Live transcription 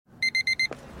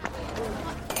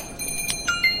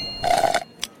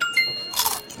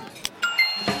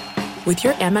With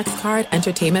your Amex card,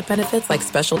 entertainment benefits like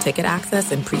special ticket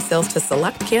access and pre-sales to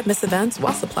select can't-miss events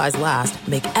while supplies last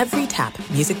make every tap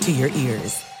music to your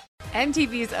ears.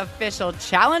 MTV's official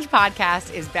Challenge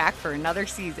podcast is back for another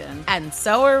season. And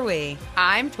so are we.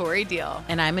 I'm Tori Deal.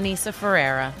 And I'm Anissa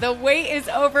Ferreira. The wait is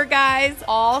over, guys.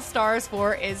 All Stars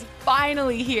 4 is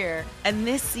finally here. And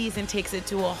this season takes it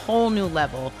to a whole new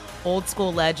level. Old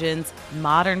school legends,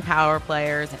 modern power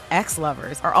players, and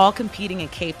ex-lovers are all competing in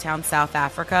Cape Town, South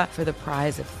Africa for the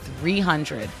prize of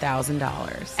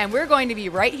 $300,000. And we're going to be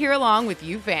right here along with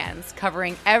you fans,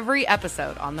 covering every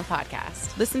episode on the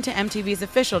podcast. Listen to MTV's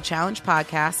official Challenge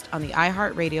podcast on the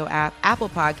iHeartRadio app, Apple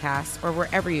Podcasts, or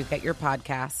wherever you get your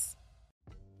podcasts.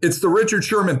 It's the Richard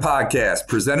Sherman Podcast,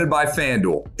 presented by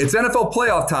FanDuel. It's NFL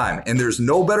playoff time, and there's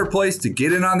no better place to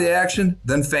get in on the action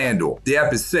than FanDuel. The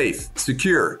app is safe,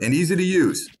 secure, and easy to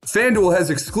use. FanDuel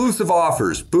has exclusive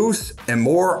offers, boosts, and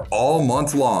more all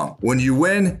month long. When you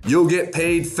win, you'll get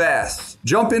paid fast.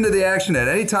 Jump into the action at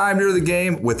any time during the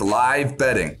game with live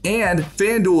betting. And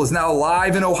FanDuel is now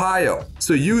live in Ohio.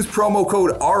 So use promo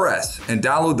code RS and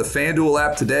download the FanDuel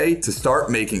app today to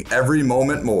start making every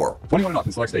moment more. 21 and up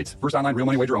in select states. First online real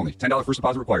money wager only. $10 first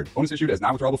deposit required. Bonus issued as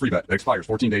non-withdrawable free bet that expires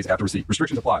 14 days after receipt.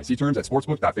 Restrictions apply. See terms at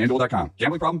sportsbook.fanduel.com.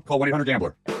 Gambling problem? Call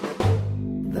 1-800-GAMBLER.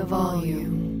 The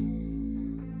volume.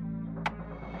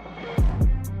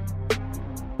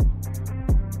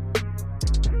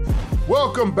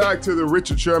 Welcome back to the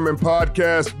Richard Sherman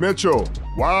Podcast. Mitchell,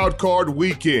 wild card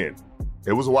weekend.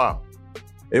 It was wild.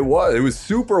 It was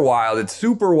super wild. It's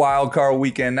super wild card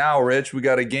weekend now, Rich. We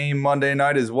got a game Monday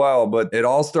night as well, but it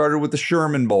all started with the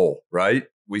Sherman Bowl, right?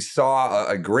 We saw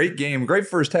a great game, great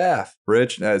first half,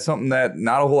 Rich. Something that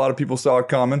not a whole lot of people saw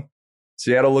coming.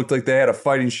 Seattle looked like they had a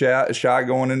fighting shot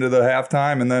going into the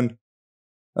halftime, and then,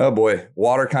 oh boy,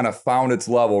 water kind of found its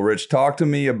level. Rich, talk to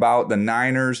me about the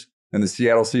Niners and the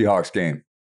Seattle Seahawks game.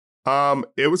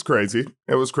 It was crazy.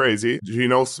 It was crazy.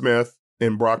 Geno Smith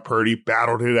and Brock Purdy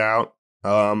battled it out.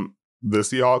 The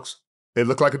Seahawks, it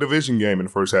looked like a division game in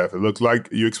the first half. It looked like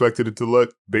you expected it to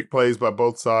look. Big plays by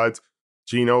both sides.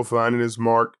 Geno finding his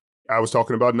mark. I was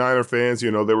talking about Niner fans.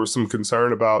 There was some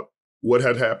concern about what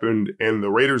had happened in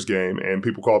the Raiders game, and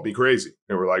people called me crazy.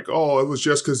 They were like, oh, it was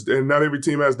just because not every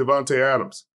team has Devontae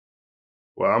Adams.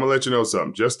 Well, I'm going to let you know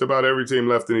something. Just about every team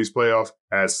left in these playoffs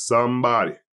has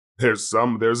somebody. There's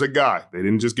a guy. They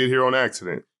didn't just get here on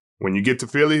accident. When you get to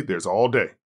Philly, there's all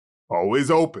day.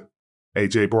 Always open.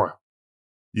 A.J. Brown.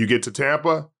 You get to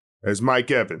Tampa, there's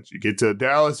Mike Evans. You get to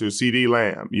Dallas, there's C.D.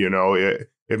 Lamb.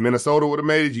 If Minnesota would have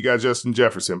made it, you got Justin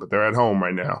Jefferson, but they're at home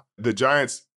right now. The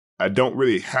Giants, I don't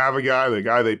really have a guy. The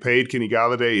guy they paid, Kenny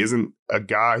Galladay, isn't a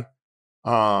guy.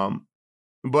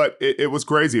 But it was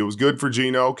crazy. It was good for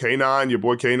Geno. K9, your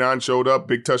boy K9 showed up.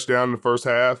 Big touchdown in the first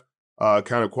half.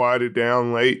 Kind of quieted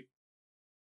down late.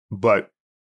 But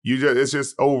it's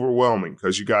just overwhelming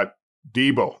because you got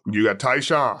Debo. You got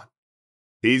Tyshawn.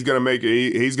 He's gonna make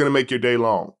your day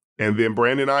long. And then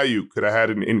Brandon Ayuk could have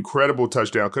had an incredible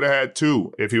touchdown. Could have had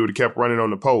two if he would have kept running on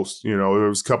the post. There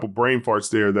was a couple brain farts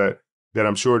there that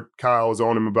I'm sure Kyle was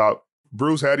on him about.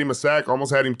 Bruce had him a sack,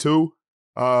 almost had him two.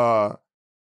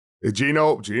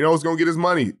 Geno's gonna get his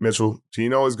money, Mitchell.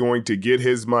 Geno is going to get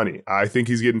his money. I think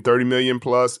he's getting $30 million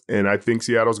plus, and I think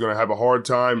Seattle's gonna have a hard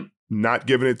time not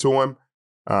giving it to him.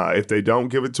 If they don't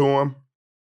give it to him,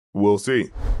 we'll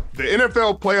see. The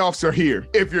NFL playoffs are here.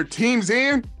 If your team's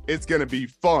in, it's going to be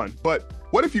fun. But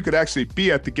what if you could actually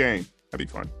be at the game? That'd be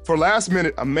fun. For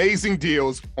last-minute amazing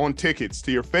deals on tickets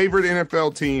to your favorite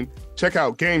NFL team, check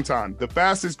out Game Time, the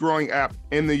fastest-growing app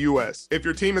in the U.S. If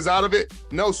your team is out of it,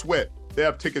 no sweat. They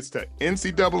have tickets to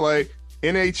NCAA,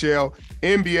 NHL,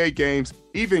 NBA games,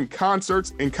 even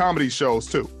concerts and comedy shows,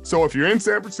 too. So if you're in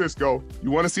San Francisco,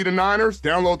 you want to see the Niners,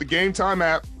 download the Game Time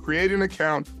app, create an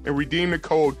account, and redeem the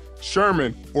code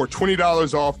Sherman for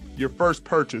 $20 off your first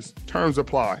purchase. Terms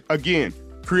apply. Again,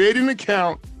 create an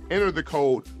account, enter the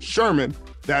code Sherman,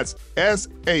 that's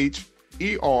SHERMAN,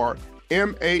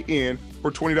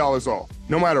 for $20 off.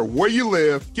 No matter where you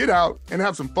live, get out and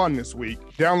have some fun this week.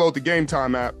 Download the Game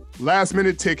Time app. Last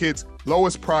minute tickets,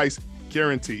 lowest price,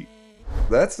 guaranteed.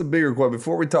 That's the bigger question.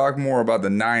 Before we talk more about the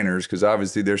Niners, because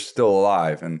obviously they're still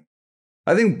alive, and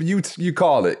I think you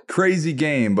called it crazy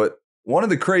game, but one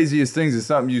of the craziest things is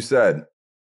something you said.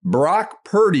 Brock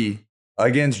Purdy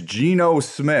against Geno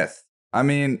Smith. I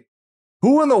mean,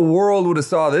 who in the world would have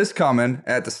saw this coming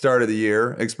at the start of the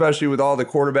year, especially with all the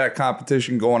quarterback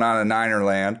competition going on in Niner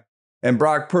land? And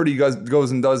Brock Purdy goes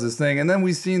and does this thing. And then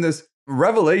we've seen this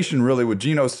revelation really with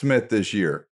Geno Smith this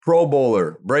year. Pro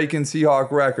Bowler, breaking Seahawk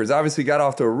records. Obviously got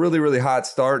off to a really, really hot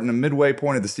start, and the midway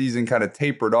point of the season kind of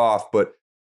tapered off. But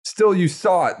still you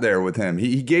saw it there with him.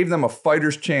 He gave them a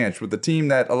fighter's chance with the team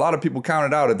that a lot of people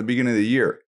counted out at the beginning of the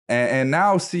year. And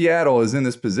now Seattle is in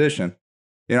this position.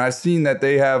 I've seen that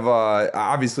they have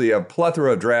obviously a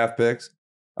plethora of draft picks,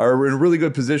 are in a really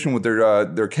good position with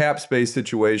their cap space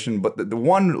situation. But the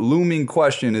one looming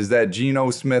question is that Geno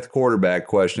Smith quarterback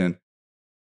question.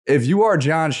 If you are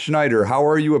John Schneider, how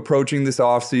are you approaching this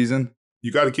offseason?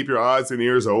 You got to keep your eyes and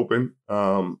ears open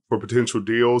for potential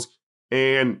deals.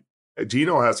 And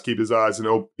Geno has to keep his eyes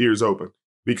and ears open,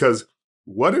 because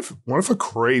what if a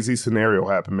crazy scenario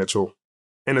happened, Mitchell,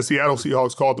 and the Seattle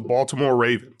Seahawks called the Baltimore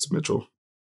Ravens, Mitchell?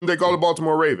 They called the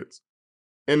Baltimore Ravens,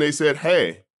 and they said,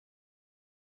 hey,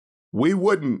 we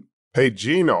wouldn't pay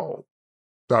Geno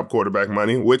top quarterback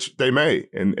money, which they may,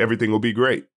 and everything will be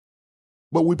great.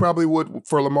 But we probably would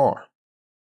for Lamar.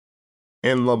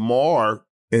 And Lamar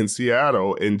in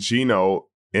Seattle and Geno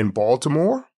in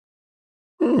Baltimore?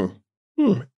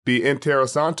 Be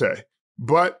interessante.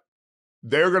 But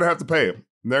they're going to have to pay him.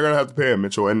 They're going to have to pay him,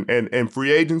 Mitchell. And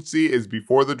free agency is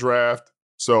before the draft,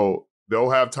 so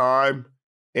they'll have time.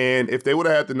 And if they would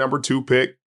have had the number 2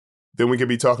 pick, then we could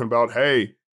be talking about,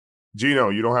 hey, Geno,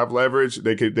 you don't have leverage.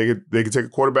 They could take a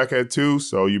quarterback at 2,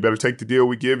 so you better take the deal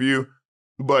we give you.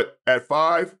 But at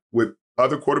 5, with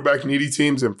other quarterback needy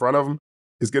teams in front of them,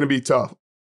 it's going to be tough.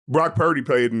 Brock Purdy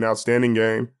played an outstanding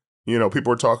game.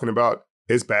 People are talking about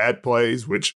his bad plays,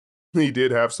 which he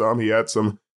did have some. He had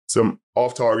some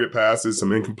off-target passes,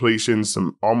 some incompletions,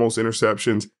 some almost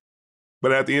interceptions.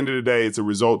 But at the end of the day, it's a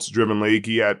results-driven league.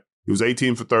 He was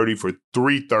 18 for 30 for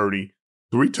 330,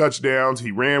 3 touchdowns.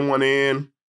 He ran one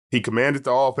in. He commanded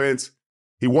the offense.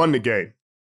 He won the game.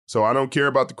 So I don't care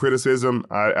about the criticism.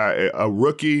 A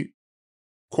rookie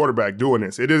quarterback doing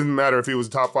this, it doesn't matter if he was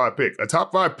a top 5 pick. A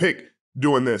top 5 pick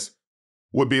doing this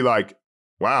would be like,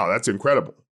 wow, that's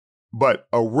incredible. But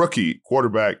a rookie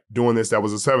quarterback doing this that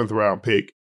was a 7th round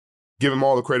pick, give him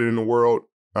all the credit in the world.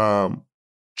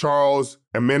 Charles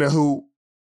Omenihu,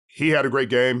 he had a great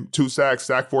game. 2 sacks,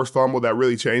 sack force fumble that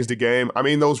really changed the game. I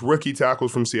mean, those rookie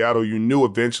tackles from Seattle, you knew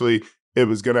eventually it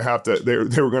was going to have to, they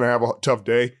were going to have a tough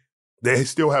day. They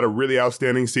still had a really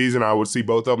outstanding season. I would see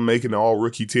both of them making the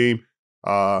all-rookie team.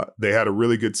 They had a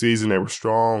really good season. They were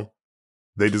strong.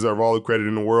 They deserve all the credit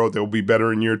in the world. They'll be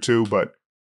better in year 2, but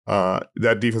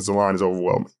that defensive line is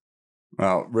overwhelming.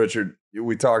 Well, Richard,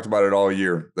 we talked about it all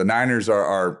year. The Niners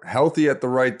are healthy at the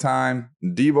right time.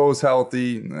 Debo's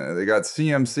healthy. They got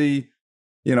CMC,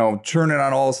 churning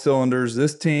on all cylinders.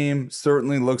 This team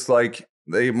certainly looks like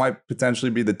they might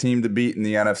potentially be the team to beat in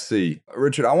the NFC.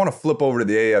 Richard, I want to flip over to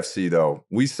the AFC, though.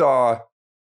 We saw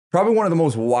probably one of the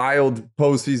most wild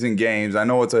postseason games. I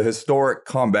know it's a historic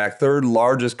comeback, 3rd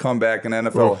largest comeback in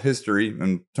NFL history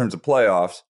in terms of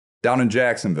playoffs, down in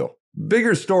Jacksonville.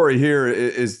 Bigger story here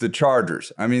is the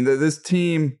Chargers. I mean, this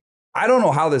team, I don't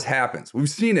know how this happens. We've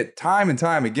seen it time and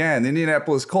time again. The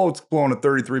Indianapolis Colts blowing a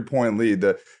 33-point lead.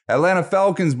 The Atlanta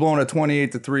Falcons blowing a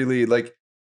 28-3 lead. Like,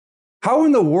 how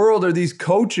in the world are these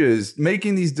coaches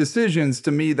making these decisions to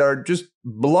me that are just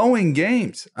blowing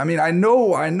games? I mean, I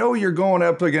know you're going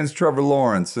up against Trevor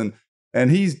Lawrence and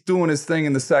he's doing his thing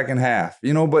in the second half,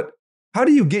 but how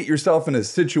do you get yourself in a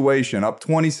situation up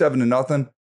 27-0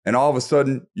 and all of a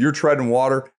sudden you're treading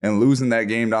water and losing that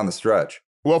game down the stretch?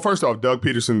 Well, first off, Doug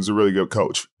Peterson's a really good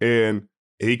coach, and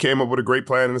he came up with a great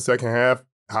plan in the second half,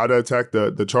 how to attack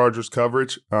the Chargers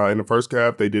coverage. In the first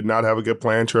half, they did not have a good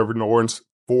plan. Trevor Lawrence,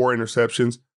 4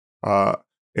 interceptions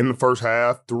in the first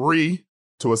half, 3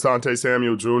 to Asante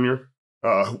Samuel Jr.,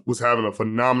 was having a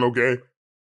phenomenal game.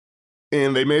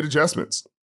 And they made adjustments.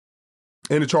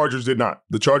 And the Chargers did not.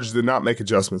 The Chargers did not make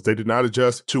adjustments. They did not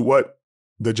adjust to what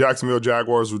the Jacksonville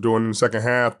Jaguars were doing in the second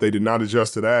half. They did not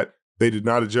adjust to that. They did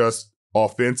not adjust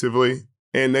offensively.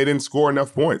 And they didn't score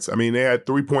enough points. I mean, they had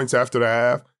 3 points after the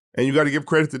half. And you got to give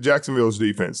credit to Jacksonville's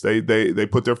defense. They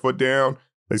put their foot down.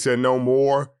 They said no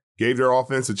more. Gave their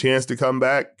offense a chance to come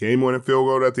back, game-winning field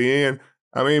goal at the end.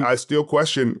 I mean, I still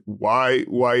question why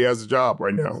he has a job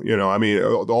right now. I mean,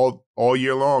 all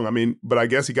year long. I mean, but I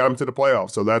guess he got him to the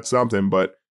playoffs, so that's something.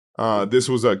 But this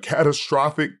was a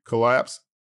catastrophic collapse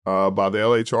by the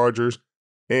LA Chargers,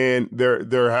 and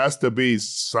there has to be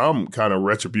some kind of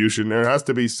retribution. There has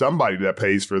to be somebody that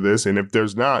pays for this, and if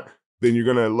there's not, then you're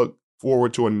going to look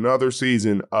forward to another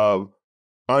season of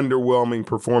underwhelming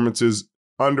performances,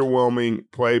 underwhelming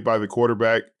play by the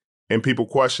quarterback, and people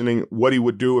questioning what he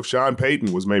would do if Sean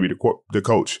Payton was maybe the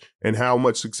coach and how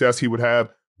much success he would have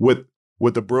with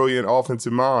a brilliant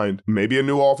offensive mind, maybe a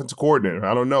new offensive coordinator.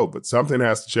 I don't know, but something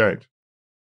has to change.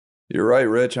 You're right,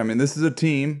 Rich. I mean, this is a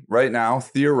team right now,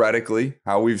 theoretically,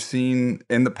 how we've seen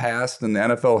in the past in the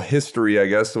NFL history, I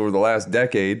guess, over the last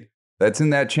decade, that's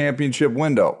in that championship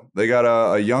window. They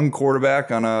got a young quarterback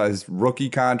on his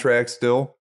rookie contract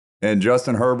still, and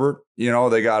Justin Herbert.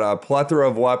 They got a plethora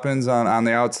of weapons on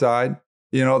the outside.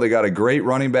 They got a great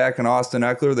running back in Austin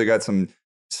Eckler. They got some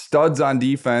studs on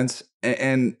defense,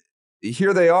 and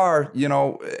here they are.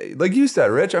 Like you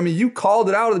said, Rich. I mean, you called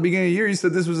it out at the beginning of the year. You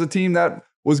said this was a team that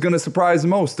was going to surprise the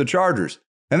most, the Chargers,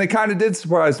 and they kind of did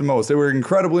surprise the most. They were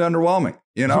incredibly underwhelming.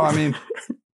 I mean.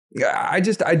 I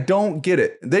don't get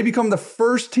it. They become the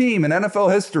first team in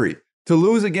NFL history to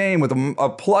lose a game with a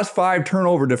 +5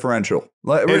 turnover differential.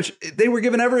 Rich, they were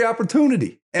given every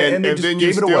opportunity, and they just then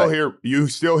gave it away. You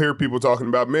still hear people talking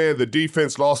about, man, the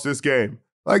defense lost this game.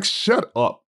 Like, shut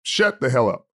up. Shut the hell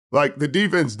up. Like, the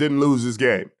defense didn't lose this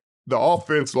game. The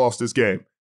offense lost this game.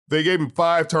 They gave them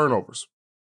 5 turnovers.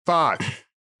 5.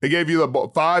 They gave you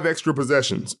 5 extra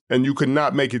possessions, and you could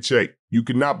not make it shake. You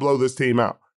could not blow this team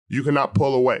out. You cannot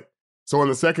pull away. So in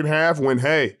the second half, when,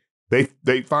 hey,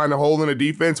 they find a hole in the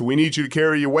defense, we need you to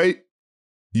carry your weight,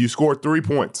 you scored 3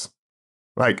 points.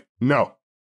 Like, no,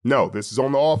 this is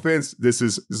on the offense. This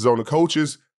is on the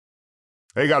coaches.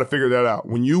 They got to figure that out.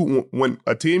 When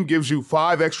a team gives you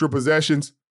 5 extra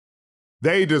possessions,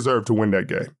 they deserve to win that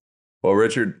game. Well,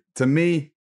 Richard, to me,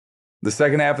 the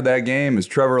second half of that game is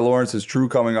Trevor Lawrence's true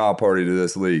coming out party to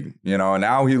this league. And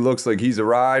now he looks like he's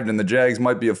arrived, and the Jags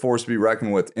might be a force to be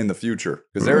reckoned with in the future.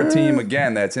 Because they're a team,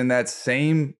 again, that's in that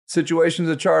same situation as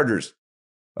the Chargers.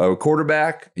 A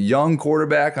young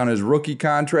quarterback on his rookie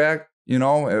contract,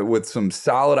 with some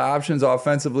solid options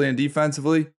offensively and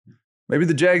defensively. Maybe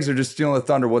the Jags are just stealing the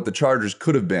thunder of what the Chargers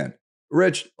could have been.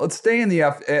 Rich, let's stay in the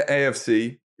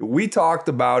AFC. We talked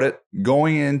about it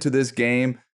going into this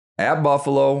game at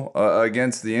Buffalo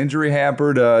against the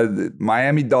injury-hampered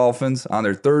Miami Dolphins on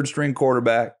their third-string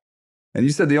quarterback. And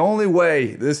you said the only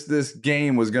way this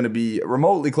game was going to be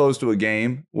remotely close to a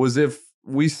game was if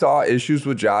we saw issues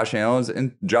with Josh Allen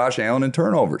and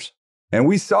turnovers. And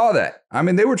we saw that. I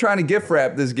mean, they were trying to gift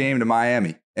wrap this game to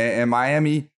Miami. And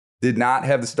Miami did not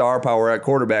have the star power at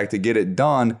quarterback to get it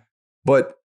done.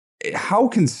 But how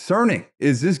concerning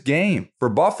is this game for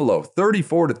Buffalo,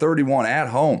 34-31 at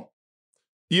home?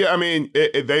 Yeah, I mean,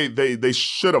 they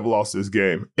should have lost this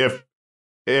game if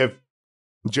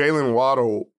Jalen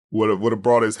Waddle would have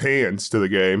brought his hands to the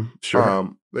game. Sure,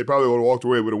 they probably would have walked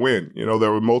away with a win.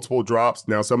 There were multiple drops.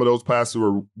 Now, some of those passes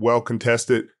were well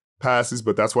contested passes,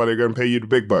 but that's why they're going to pay you the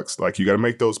big bucks. Like, you got to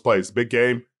make those plays. Big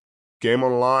game on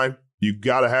the line. You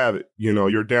got to have it.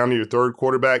 You're down to your third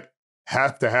quarterback.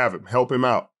 Have to have him. Help him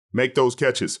out. Make those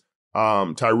catches.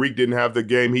 Tyreek didn't have the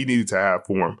game he needed to have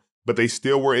for him, but they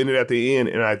still were in it at the end,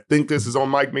 and I think this is on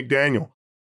Mike McDaniel.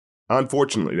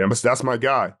 Unfortunately, that's my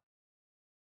guy.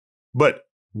 But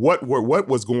what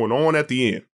was going on at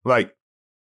the end? Like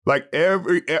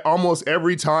almost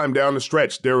every time down the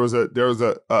stretch, there was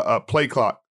a play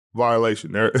clock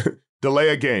violation. Delay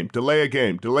a game.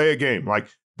 Like,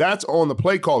 that's on the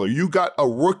play caller. You got a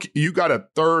rookie. You got a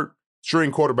third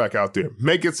string quarterback out there.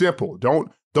 Make it simple.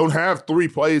 Don't have 3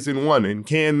 plays in one and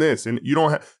can this. And you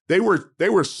don't have, they were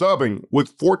subbing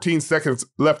with 14 seconds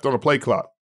left on the play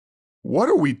clock. What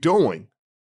are we doing?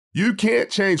 You can't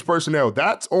change personnel.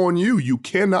 That's on you. You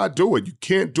cannot do it. You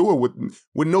can't do it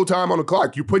with no time on the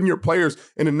clock. You're putting your players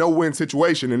in a no-win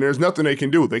situation, and there's nothing they can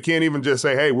do. They can't even just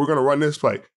say, hey, we're going to run this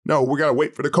play. No, we got to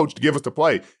wait for the coach to give us the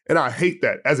play. And I hate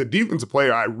that. As a defensive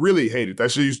player, I really hate it.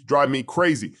 That shit used to drive me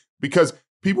crazy because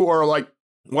people are like,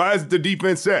 why is the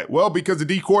defense set? Well, because the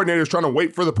D coordinator is trying to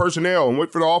wait for the personnel and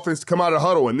wait for the offense to come out of the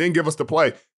huddle and then give us the play.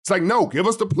 It's like, no, give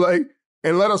us the play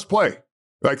and let us play.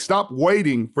 Like, stop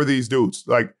waiting for these dudes.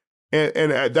 Like,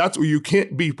 and that's where you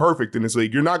can't be perfect in this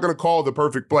league. You're not going to call the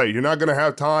perfect play. You're not going to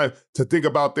have time to think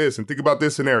about this and think about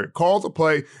this scenario. Call the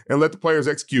play and let the players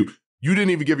execute. You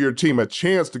didn't even give your team a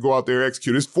chance to go out there and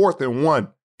execute. It's 4th and 1.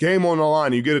 Game on the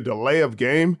line. You get a delay of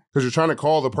game because you're trying to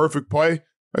call the perfect play.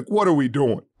 Like, what are we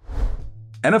doing?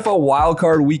 NFL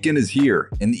Wildcard Weekend is here,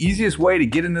 and the easiest way to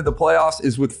get into the playoffs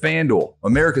is with FanDuel,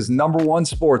 America's #1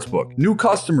 sportsbook. New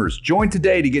customers, join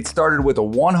today to get started with a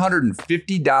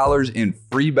 $150 in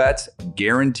free bets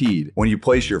guaranteed when you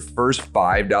place your first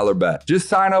 $5 bet. Just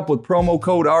sign up with promo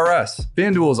code RS.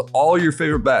 FanDuel is all your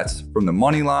favorite bets, from the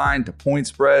money line to point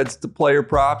spreads to player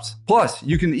props. Plus,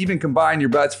 you can even combine your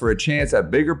bets for a chance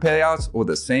at bigger payouts with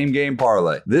a same-game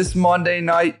parlay. This Monday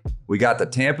night, we got the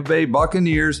Tampa Bay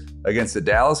Buccaneers against the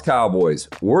Dallas Cowboys.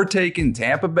 We're taking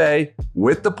Tampa Bay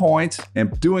with the points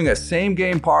and doing a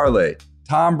same-game parlay.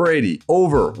 Tom Brady,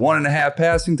 over 1.5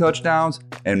 passing touchdowns,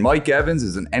 and Mike Evans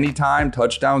is an anytime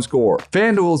touchdown scorer.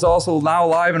 FanDuel is also now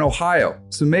live in Ohio,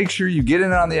 so make sure you get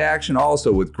in on the action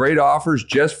also with great offers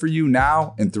just for you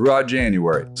now and throughout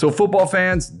January. So football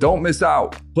fans, don't miss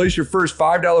out. Place your first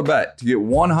 $5 bet to get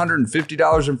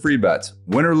 $150 in free bets,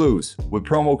 win or lose, with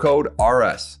promo code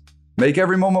RS. Make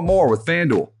every moment more with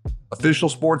FanDuel, official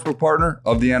sportsbook partner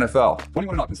of the NFL.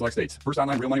 21 and up in select states. First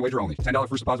online real money wager only. $10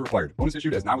 first deposit required. Bonus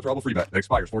issued as non-withdrawable free bet that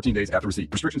expires 14 days after receipt.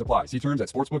 Restrictions apply. See terms at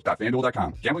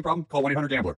sportsbook.fanduel.com. Gambling problem? Call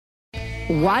 1-800-GAMBLER.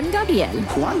 Juan Gabriel,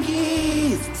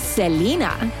 Juanquis,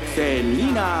 Selena,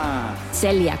 Selena,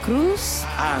 Celia Cruz,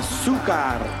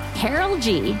 Azúcar, Harold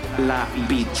G, La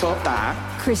Bichota,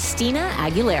 Christina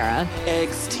Aguilera,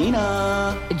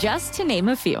 Ex-Tina. just to name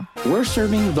a few. We're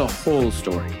serving the whole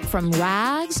story From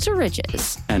rags to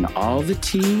riches. and all the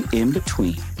tea in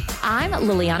between. I'm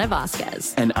Liliana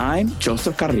Vasquez, And I'm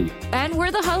Joseph Carrillo. and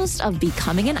we're the host of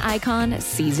Becoming an Icon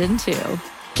Season 2.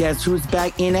 Guess who's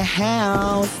back in the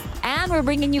house? And we're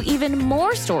bringing you even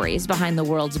more stories behind the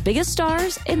world's biggest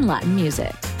stars in Latin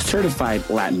music. Certified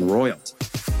Latin royalty.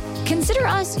 Consider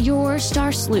us your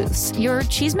star sleuths, your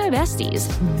chisme besties,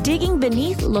 digging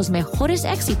beneath los mejores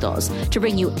éxitos to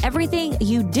bring you everything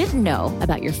you didn't know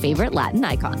about your favorite Latin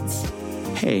icons.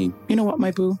 Hey, you know what,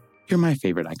 my boo? You're my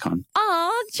favorite icon.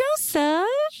 Aw, Joseph!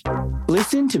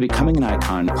 Listen to Becoming an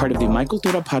Icon, part of the Michael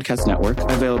Dura Podcast Network,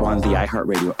 available on the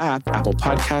iHeartRadio app, Apple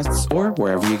Podcasts, or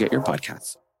wherever you get your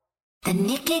podcasts. The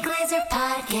Nikki Glazer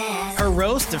Podcast. Her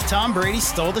roast of Tom Brady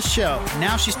stole the show.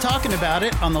 Now she's talking about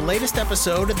it on the latest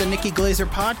episode of the Nikki Glazer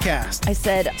Podcast. I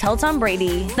said, tell Tom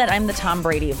Brady that I'm the Tom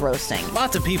Brady of roasting.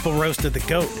 Lots of people roasted the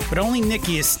GOAT, but only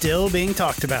Nikki is still being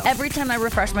talked about. Every time I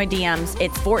refresh my DMs,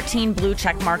 it's 14 blue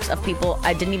check marks of people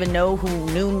I didn't even know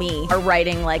who knew me are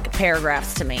writing like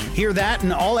paragraphs to me. Hear that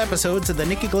in all episodes of the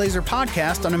Nikki Glazer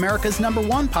Podcast on America's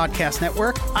 #1 podcast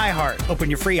network, iHeart. Open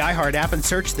your free iHeart app and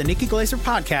search the Nikki Glazer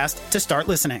Podcast to start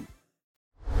listening.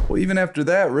 Well, even after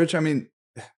that, Rich, I mean,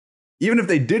 even if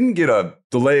they didn't get a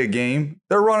delay a game,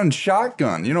 they're running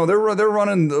shotgun. You know, they're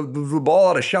running the ball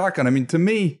out of shotgun. I mean, to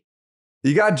me,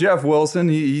 you got Jeff Wilson.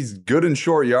 He's good in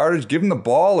short yardage. Give him the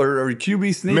ball or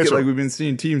QB sneak it like we've been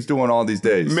seeing teams doing all these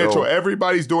days. Mitchell,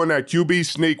 everybody's doing that QB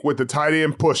sneak with the tight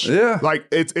end push. Yeah. Like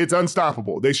it's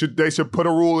unstoppable. They should put a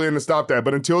rule in to stop that.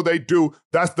 But until they do,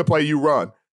 that's the play you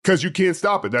run. Because you can't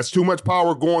stop it. That's too much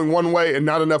power going one way and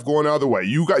not enough going the other way.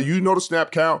 You know the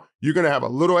snap count. You're going to have a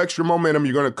little extra momentum.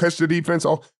 You're going to catch the defense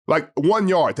off like 1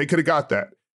 yard. They could have got that.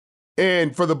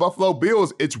 And for the Buffalo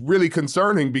Bills, it's really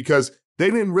concerning because they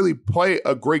didn't really play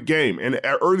a great game. And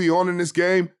early on in this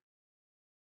game,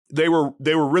 they were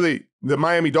really, the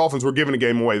Miami Dolphins were giving the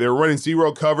game away. They were running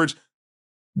zero coverage.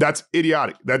 That's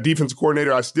idiotic. That defensive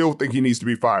coordinator, I still think he needs to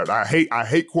be fired. I hate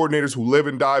coordinators who live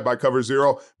and die by cover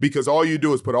zero because all you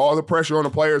do is put all the pressure on the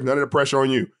players, none of the pressure on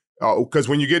you. Because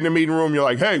when you get in the meeting room, you're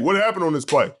like, hey, what happened on this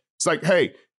play? It's like,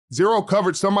 hey, zero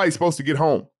coverage, somebody's supposed to get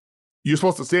home. You're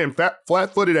supposed to stand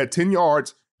flat-footed at 10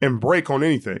 yards and break on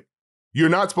anything. You're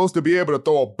not supposed to be able to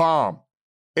throw a bomb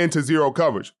into zero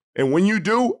coverage. And when you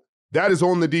do, that is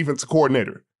on the defensive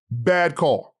coordinator. Bad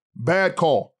call. Bad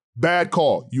call. Bad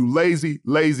call. You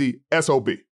lazy SOB.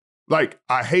 Like,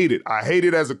 I hate it. I hate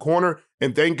it as a corner.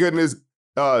 And thank goodness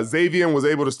Xavier was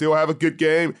able to still have a good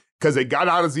game because they got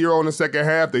out of zero in the second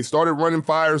half. They started running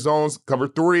fire zones, cover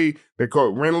 3. They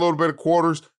ran a little bit of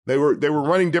quarters. They were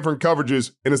running different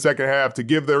coverages in the second half to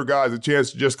give their guys a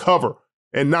chance to just cover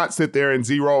and not sit there in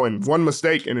zero and one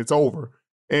mistake and it's over.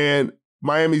 And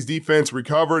Miami's defense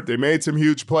recovered. They made some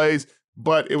huge plays,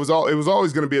 but it was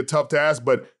always going to be a tough task.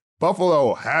 But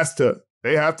Buffalo have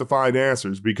to find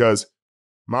answers because,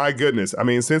 my goodness, I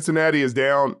mean, Cincinnati is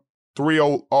down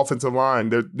 3 offensive line.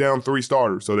 They're down 3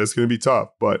 starters, so that's going to be tough.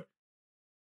 But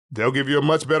they'll give you a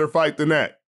much better fight than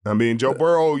that. I mean, Joe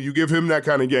Burrow, you give him that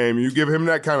kind of game, you give him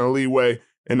that kind of leeway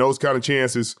and those kind of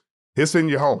chances, he'll send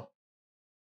you home.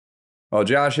 Well,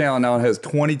 Josh Allen now has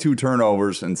 22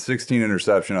 turnovers and 16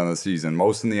 interception on the season,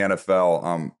 most in the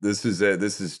NFL. This is it.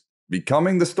 This is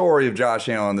becoming the story of Josh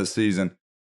Allen this season.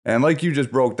 And like you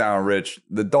just broke down, Rich,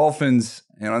 the Dolphins,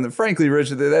 and frankly, Rich,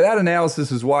 that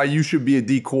analysis is why you should be a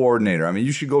D coordinator. I mean,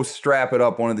 you should go strap it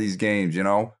up one of these games, you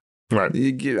know? Right.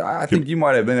 I think you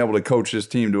might have been able to coach this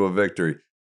team to a victory.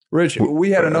 Rich, we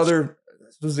had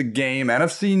this was a game,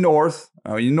 NFC North.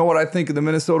 You know what I think of the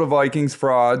Minnesota Vikings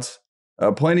frauds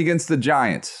playing against the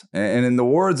Giants. And in the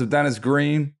words of Dennis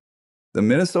Green, the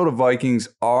Minnesota Vikings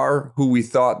are who we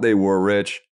thought they were,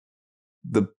 Rich.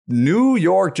 The New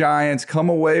York Giants come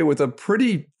away with a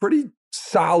pretty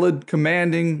solid,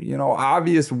 commanding,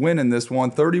 obvious win in this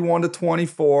one,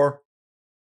 31-24.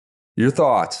 Your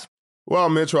thoughts? Well,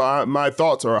 Mitchell, my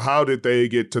thoughts are, how did they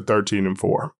get to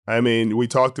 13-4? I mean, we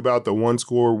talked about the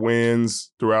one-score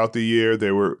wins throughout the year.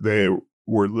 They were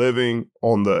living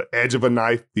on the edge of a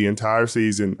knife the entire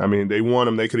season. I mean, they won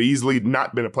them. They could have easily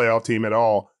not been a playoff team at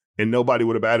all, and nobody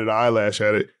would have batted an eyelash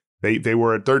at it. They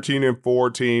were a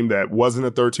 13-4 team that wasn't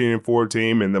a 13-4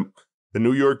 team, and the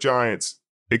New York Giants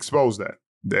exposed that.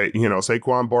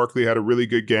 Saquon Barkley had a really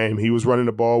good game. He was running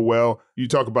the ball well. You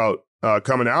talk about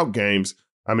coming out games.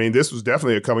 I mean, this was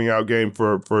definitely a coming out game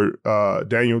for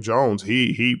Daniel Jones.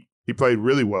 He played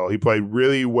really well. He played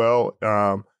really well.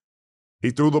 He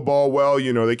threw the ball well.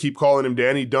 They keep calling him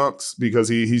Danny Dunks because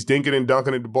he's dinking and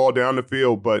dunking the ball down the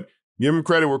field. But give him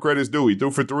credit where credit's due. He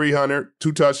threw for 300,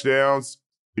 2 touchdowns.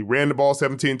 He ran the ball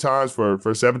 17 times for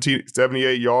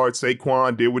 78 yards.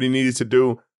 Saquon did what he needed to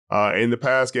do in the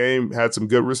past game, had some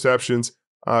good receptions.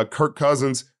 Kirk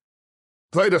Cousins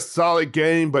played a solid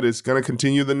game, but it's going to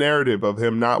continue the narrative of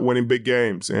him not winning big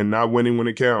games and not winning when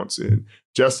it counts. And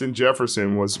Justin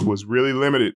Jefferson was really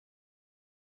limited.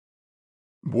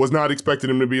 Was not expecting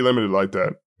him to be limited like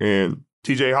that. And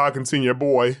TJ Hawkinson, your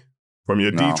boy from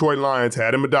your Detroit Lions,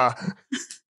 had him a die.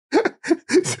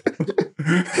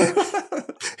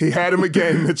 He had him a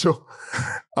game, Mitchell.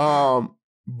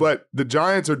 But the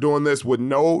Giants are doing this with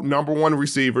no number one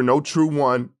receiver, no true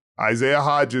one. Isaiah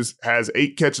Hodges has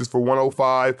 8 catches for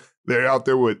 105. They're out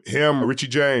there with him, Richie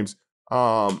James.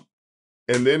 And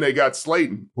then they got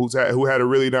Slayton, who had a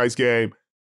really nice game.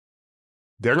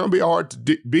 They're going to be hard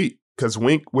to beat because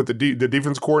Wink, with the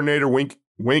defense coordinator, Wink,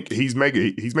 he's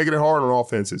making it hard on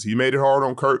offenses. He made it hard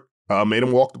on Kirk, made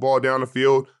him walk the ball down the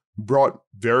field, brought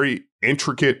very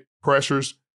intricate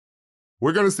pressures.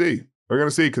 We're going to see. We're going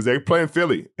to see because they're playing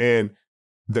Philly. And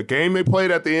the game they played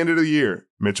at the end of the year,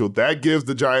 Mitchell, that gives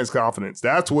the Giants confidence.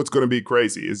 That's what's going to be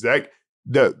crazy. I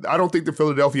don't think the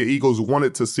Philadelphia Eagles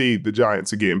wanted to see the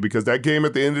Giants again because that game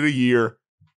at the end of the year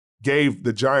gave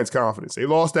the Giants confidence. They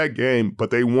lost that game,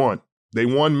 but they won. They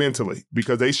won mentally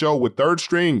because they showed with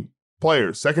third-string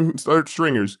players, third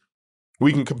stringers,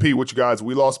 we can compete with you guys.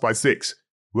 We lost by 6.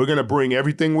 We're going to bring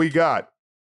everything we got,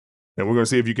 and we're going to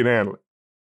see if you can handle it.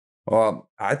 Well,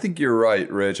 I think you're right,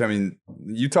 Rich. I mean,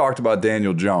 you talked about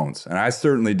Daniel Jones, and I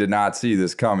certainly did not see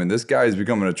this coming. This guy is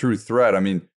becoming a true threat. I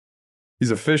mean, he's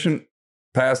efficient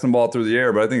passing the ball through the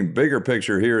air, but I think bigger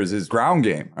picture here is his ground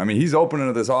game. I mean, he's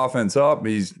opening this offense up.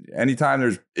 Anytime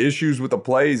there's issues with the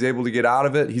play, he's able to get out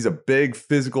of it. He's a big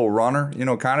physical runner,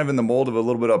 kind of in the mold of a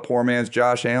little bit of poor man's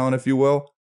Josh Allen, if you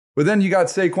will. But then you got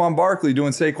Saquon Barkley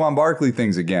doing Saquon Barkley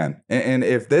things again. And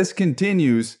if this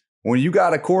continues, when you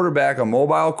got a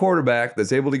mobile quarterback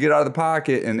that's able to get out of the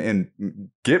pocket and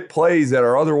get plays that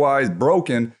are otherwise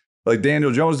broken, like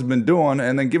Daniel Jones has been doing,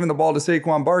 and then giving the ball to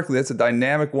Saquon Barkley, that's a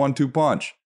dynamic 1-2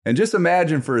 punch. And just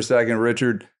imagine for a second,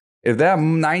 Richard, if that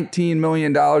 $19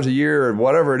 million a year or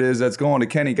whatever it is that's going to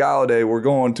Kenny Golladay, we're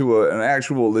going to an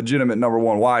actual legitimate number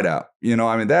one wideout.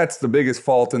 That's the biggest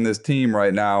fault in this team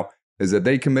right now is that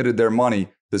they committed their money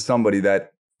to somebody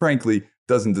that, frankly,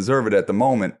 doesn't deserve it at the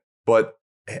moment. But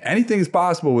anything is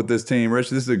possible with this team, Rich.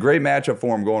 This is a great matchup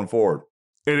for them going forward.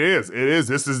 It is.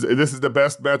 This is the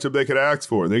best matchup they could ask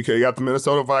for. They got the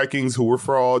Minnesota Vikings, who were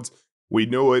frauds. We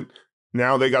knew it.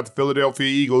 Now they got the Philadelphia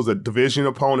Eagles, a division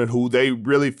opponent who they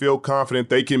really feel confident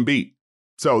they can beat.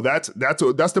 So that's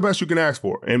the best you can ask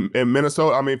for. And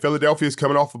Minnesota, Philadelphia is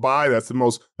coming off a bye. That's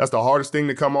the hardest thing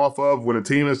to come off of when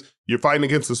you're fighting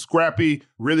against a scrappy,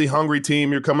 really hungry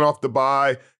team. You're coming off the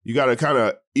bye. You got to kind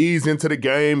of ease into the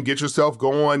game, get yourself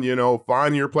going,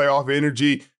 find your playoff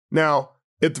energy. Now,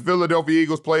 if the Philadelphia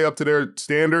Eagles play up to their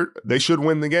standard, they should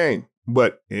win the game.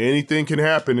 But anything can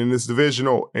happen in this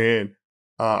divisional, and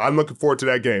I'm looking forward to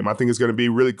that game. I think it's going to be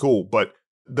really cool. But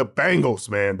the Bengals,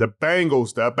 man, the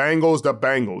Bengals.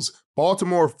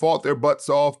 Baltimore fought their butts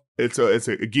off. It's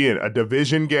again a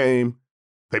division game.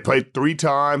 They played 3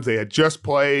 times. They had just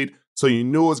played, so you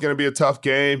knew it was going to be a tough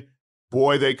game.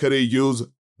 Boy, they could have used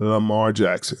Lamar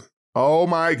Jackson. Oh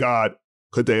my God,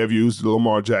 could they have used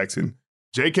Lamar Jackson?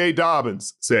 J.K.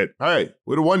 Dobbins said, "Hey,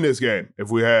 we'd have won this game if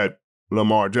we had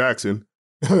Lamar Jackson."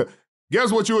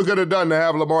 Guess what you were going to have done to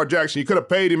have Lamar Jackson? You could have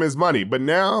paid him his money. But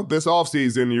now, this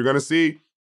offseason, we're going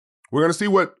to see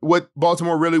what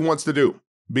Baltimore really wants to do.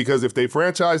 Because if they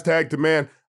franchise tag the man,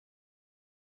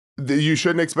 you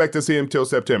shouldn't expect to see him till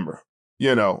September. You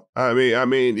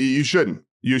shouldn't.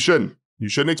 You shouldn't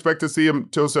expect to see him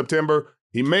till September.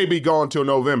 He may be gone till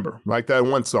November, like that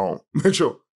one song.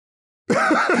 Mitchell.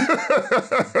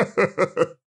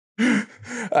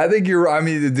 I think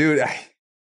you're, dude,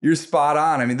 you're spot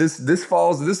on. I mean, this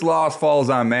loss falls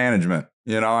on management.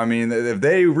 I mean, if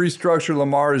they restructure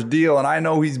Lamar's deal, and I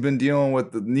know he's been dealing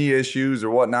with the knee issues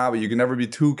or whatnot, but you can never be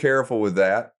too careful with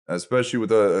that, especially with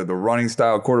the running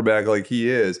style quarterback like he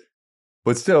is.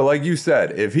 But still, like you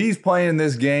said, if he's playing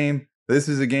this game, this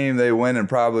is a game they win and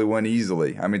probably win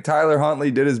easily. I mean, Tyler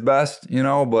Huntley did his best,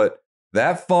 but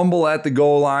that fumble at the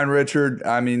goal line, Richard,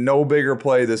 I mean, no bigger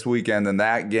play this weekend than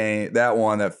that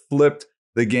one that flipped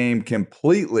the game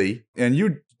completely. And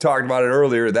you talked about it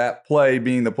earlier, that play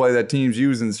being the play that teams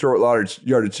use in short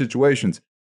yardage situations.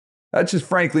 That's just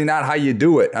frankly not how you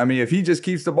do it. I mean, if he just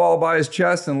keeps the ball by his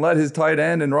chest and let his tight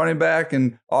end and running back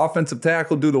and offensive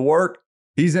tackle do the work,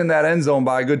 he's in that end zone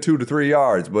by a good 2 to 3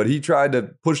 yards. But he tried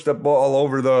to push the ball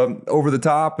over the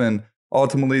top, and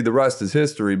ultimately the rest is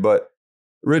history. But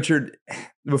Richard,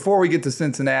 before we get to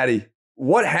Cincinnati,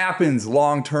 what happens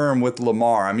long-term with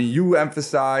Lamar? I mean, you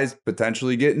emphasized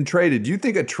potentially getting traded. Do you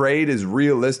think a trade is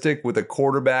realistic with a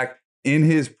quarterback in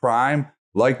his prime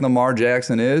like Lamar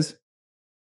Jackson is?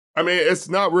 I mean, it's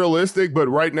not realistic, but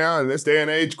right now in this day and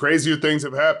age, crazier things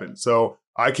have happened. So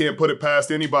I can't put it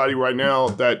past anybody right now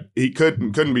that he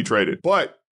couldn't be traded.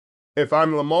 But if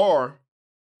I'm Lamar,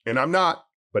 and I'm not,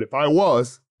 but if I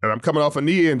was, and I'm coming off a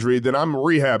knee injury, then I'm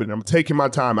rehabbing. I'm taking my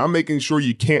time. I'm making sure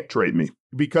you can't trade me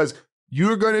because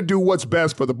you're going to do what's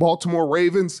best for the Baltimore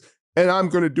Ravens, and I'm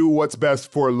going to do what's best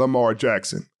for Lamar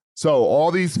Jackson. So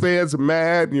all these fans are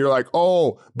mad, and you're like,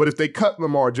 oh, but if they cut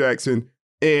Lamar Jackson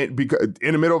and because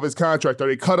in the middle of his contract, or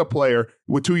they cut a player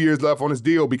with 2 years left on his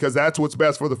deal because that's what's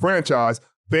best for the franchise,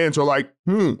 fans are like,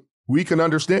 we can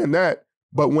understand that.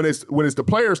 But when it's the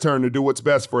player's turn to do what's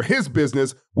best for his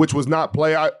business, which was not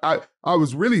play, I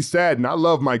was really saddened. I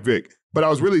love Mike Vick, but I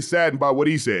was really saddened by what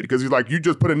he said because he's like, you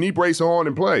just put a knee brace on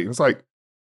and play. It's like,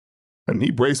 a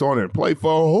knee brace on and play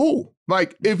for who?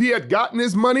 Like, if he had gotten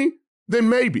his money, then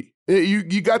maybe.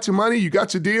 You got your money, you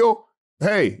got your deal.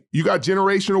 Hey, you got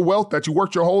generational wealth that you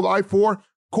worked your whole life for.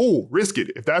 Cool, risk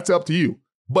it if that's up to you.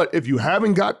 But if you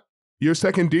haven't got your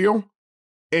second deal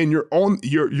and you're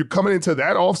coming into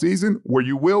that offseason where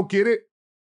you will get it,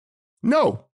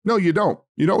 no, you don't.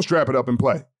 You don't strap it up and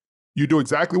play. You do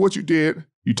exactly what you did.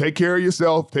 You take care of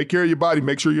yourself, take care of your body,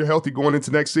 make sure you're healthy going into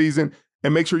next season,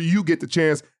 and make sure you get the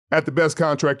chance at the best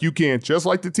contract you can, just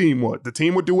like the team would. The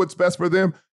team would do what's best for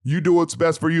them. You do what's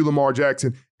best for you, Lamar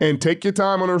Jackson, and take your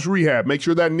time on this rehab. Make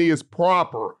sure that knee is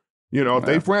proper. If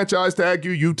they franchise tag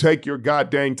you, you take your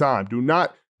goddamn time. Do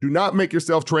not make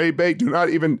yourself trade bait. Do not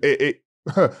even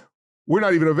we're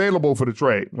not even available for the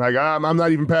trade. Like I'm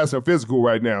not even passing a physical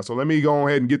right now. So let me go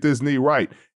ahead and get this knee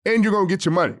right. And you're gonna get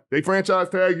your money. They franchise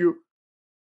tag you.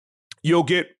 You'll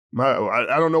get I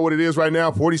don't know what it is right now,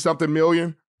 40-something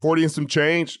million, 40 and some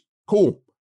change. Cool.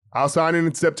 I'll sign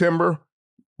in September.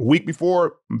 A week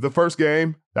before the first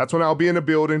game, that's when I'll be in the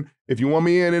building. If you want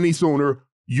me in any sooner,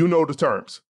 you know the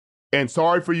terms. And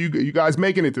sorry for you guys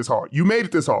making it this hard. You made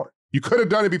it this hard. You could have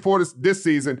done it before this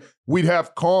season. We'd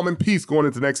have calm and peace going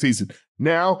into next season.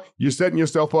 Now you're setting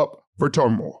yourself up for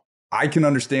turmoil. I can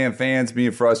understand fans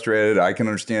being frustrated. I can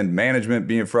understand management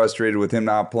being frustrated with him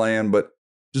not playing, but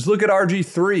just look at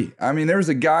RG3. I mean, there's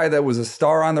a guy that was a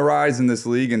star on the rise in this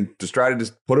league and just try to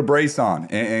just put a brace on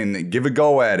and give a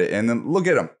go at it. And then look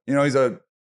at him.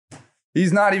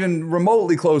 He's not even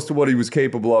remotely close to what he was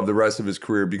capable of the rest of his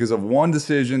career because of one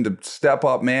decision to step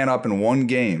up, man up in one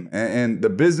game. And the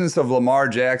business of Lamar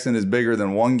Jackson is bigger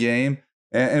than one game.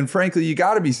 And frankly, you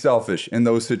got to be selfish in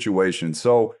those situations.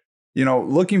 So,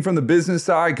 looking from the business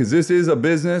side, because this is a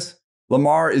business,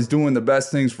 Lamar is doing the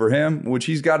best things for him, which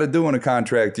he's got to do in a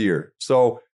contract year.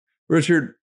 So,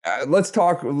 Richard, let's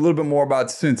talk a little bit more about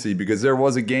Cincy, because there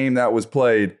was a game that was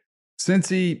played.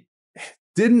 Cincy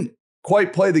didn't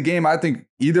quite play the game I think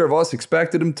either of us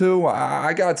expected him to.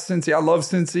 I got Cincy. I love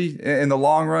Cincy in the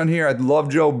long run here. I love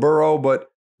Joe Burrow,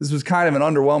 but this was kind of an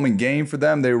underwhelming game for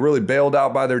them. They were really bailed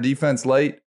out by their defense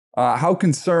late. How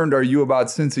concerned are you about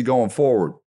Cincy going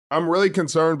forward? I'm really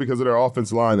concerned because of their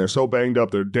offensive line. They're so banged up.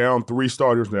 They're down 3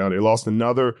 starters now. They lost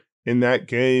another in that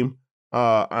game.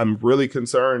 I'm really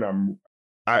concerned.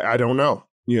 I don't know.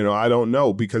 I don't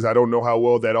know because I don't know how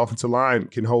well that offensive line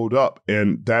can hold up,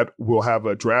 and that will have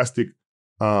a drastic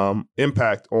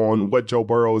impact on what Joe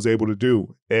Burrow is able to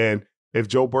do. And if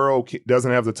Joe Burrow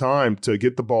doesn't have the time to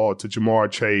get the ball to Jamar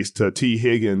Chase, to T.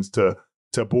 Higgins, to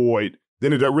Boyd,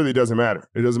 then it really doesn't matter.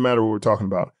 It doesn't matter what we're talking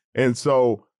about. And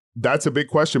so that's a big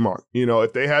question mark. You know,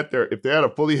 if they had a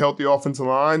fully healthy offensive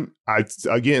line, I'd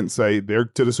again say they're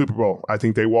to the Super Bowl. I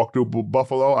think they walked through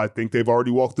Buffalo. I think they've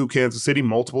already walked through Kansas City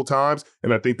multiple times,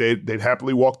 and I think they'd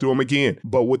happily walk through them again.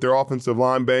 But with their offensive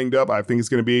line banged up, I think it's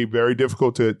going to be very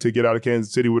difficult to get out of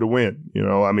Kansas City with a win. You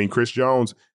know, I mean, Chris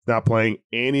Jones not playing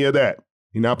any of that.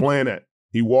 He's not playing that.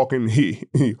 He walking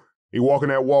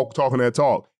that walk, talking that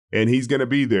talk, and he's going to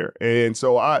be there. And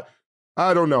so I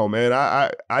don't know, man.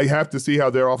 I have to see how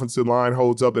their offensive line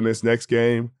holds up in this next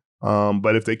game.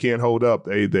 But if they can't hold up,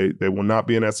 they will not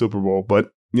be in that Super Bowl.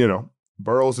 But, you know,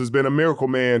 Burrows has been a miracle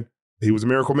man. He was a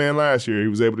miracle man last year. He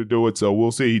was able to do it. So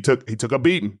we'll see. He took a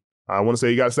beating. I want to say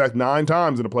he got sacked 9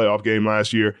 times in a playoff game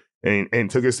last year and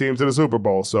took his team to the Super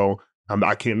Bowl. So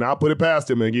I cannot put it past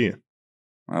him again.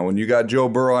 When you got Joe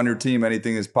Burrow on your team,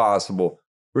 anything is possible.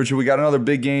 Richard, we got another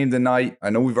big game tonight. I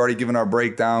know we've already given our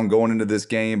breakdown going into this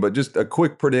game, but just a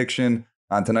quick prediction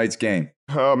on tonight's game.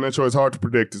 Mitchell, it's hard to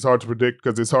predict. It's hard to predict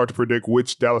because it's hard to predict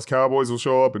which Dallas Cowboys will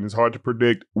show up, and it's hard to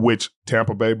predict which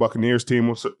Tampa Bay Buccaneers team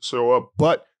will show up.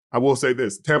 But I will say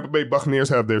this. Tampa Bay Buccaneers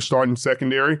have their starting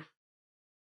secondary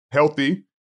healthy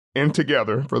and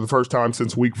together for the first time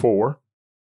since week 4.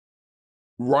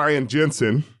 Ryan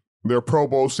Jensen, their Pro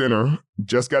Bowl center,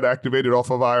 just got activated off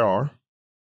of IR.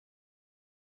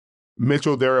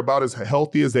 Mitchell, they're about as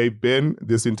healthy as they've been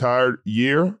this entire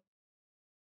year.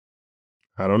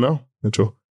 I don't know,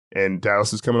 Mitchell. And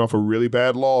Dallas is coming off a really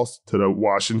bad loss to the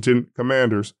Washington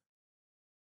Commanders.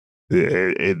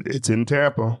 It's in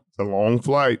Tampa. It's a long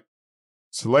flight.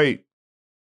 It's late.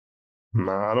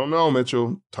 I don't know,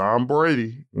 Mitchell. Tom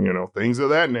Brady, you know, things of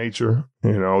that nature.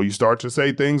 You know, you start to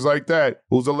say things like that.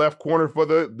 Who's the left corner for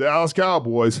the Dallas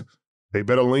Cowboys? They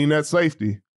better lean that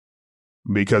safety.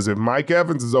 Because if Mike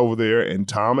Evans is over there and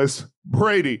Thomas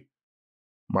Brady,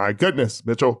 my goodness,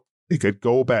 Mitchell, it could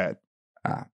go bad.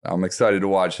 I'm excited to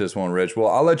watch this one, Rich. Well,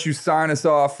 I'll let you sign us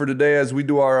off for today as we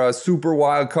do our Super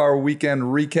Wildcard Weekend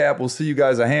recap. We'll see you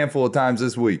guys a handful of times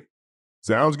this week.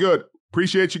 Sounds good.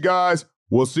 Appreciate you guys.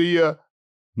 We'll see you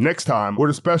next time. We're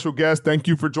the special guest. Thank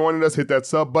you for joining us. Hit that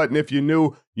sub button if you're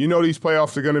new. You know these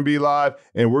playoffs are going to be live,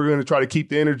 and we're going to try to keep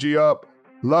the energy up.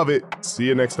 Love it. See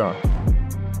you next time.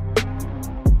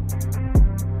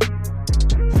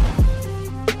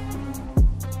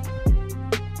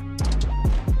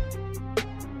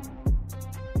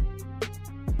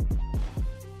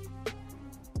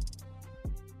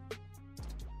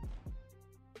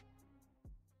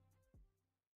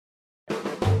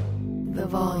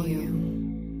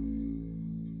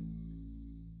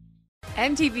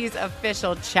 MTV's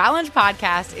official Challenge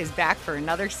podcast is back for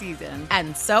another season.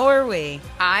 And so are we.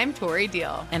 I'm Tori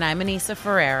Deal. And I'm Anissa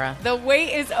Ferreira. The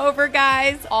wait is over,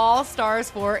 guys. All Stars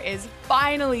 4 is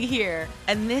finally here.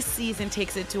 And this season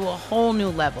takes it to a whole new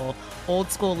level.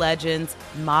 Old school legends,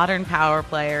 modern power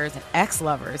players, and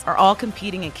ex-lovers are all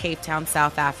competing in Cape Town,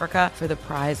 South Africa for the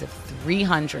prize of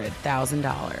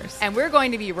 $300,000. And we're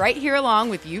going to be right here along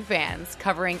with you fans,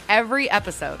 covering every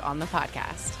episode on the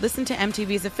podcast. Listen to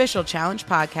MTV's official Challenge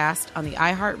podcast on the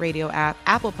iHeartRadio app,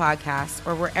 Apple Podcasts,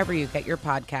 or wherever you get your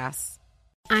podcasts.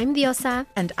 I'm Diosa.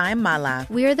 And I'm Mala.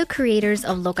 We are the creators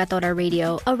of Locatora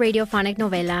Radio, a radiophonic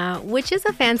novela, which is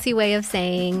a fancy way of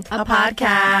saying a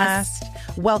podcast.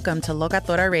 Welcome to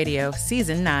Locatora Radio,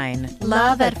 Season 9.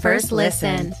 Love at first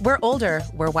listen. We're older,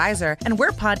 we're wiser, and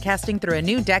we're podcasting through a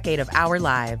new decade of our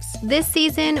lives. This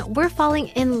season, we're falling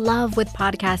in love with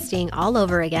podcasting all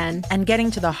over again. And getting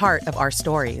to the heart of our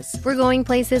stories. We're going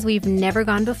places we've never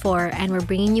gone before, and we're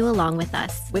bringing you along with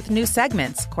us. With new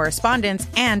segments, correspondence,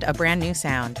 and a brand new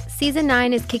sound. Season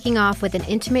 9 is kicking off with an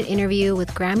intimate interview with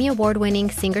Grammy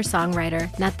Award-winning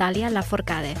singer-songwriter Natalia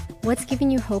Lafourcade. What's giving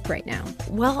you hope right now?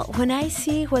 Well, when I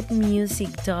see what music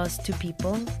does to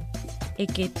people,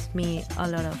 it gives me a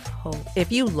lot of hope.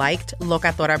 If you liked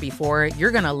Locatora before,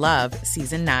 you're going to love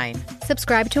Season 9.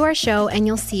 Subscribe to our show and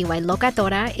you'll see why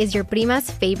Locatora is your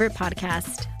prima's favorite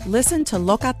podcast. Listen to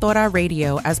Locatora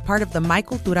Radio as part of the My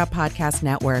Cultura Podcast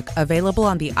Network, available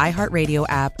on the iHeartRadio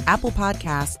app, Apple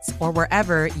Podcasts, or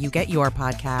wherever you get your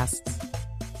podcasts.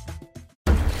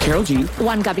 Karol G,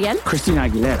 Juan Gabriel, Christina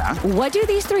Aguilera. What do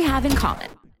these three have in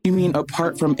common? You mean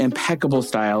apart from impeccable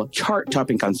style,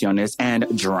 chart-topping canciones, and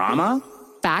drama?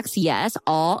 Facts, yes,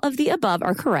 all of the above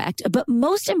are correct. But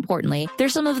most importantly, they're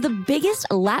some of the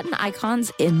biggest Latin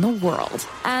icons in the world.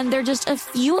 And they're just a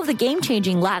few of the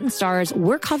game-changing Latin stars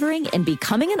we're covering in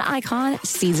Becoming an Icon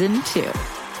Season 2.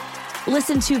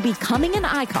 Listen to Becoming an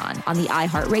Icon on the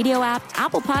iHeartRadio app,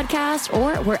 Apple Podcasts,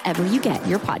 or wherever you get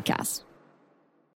your podcasts.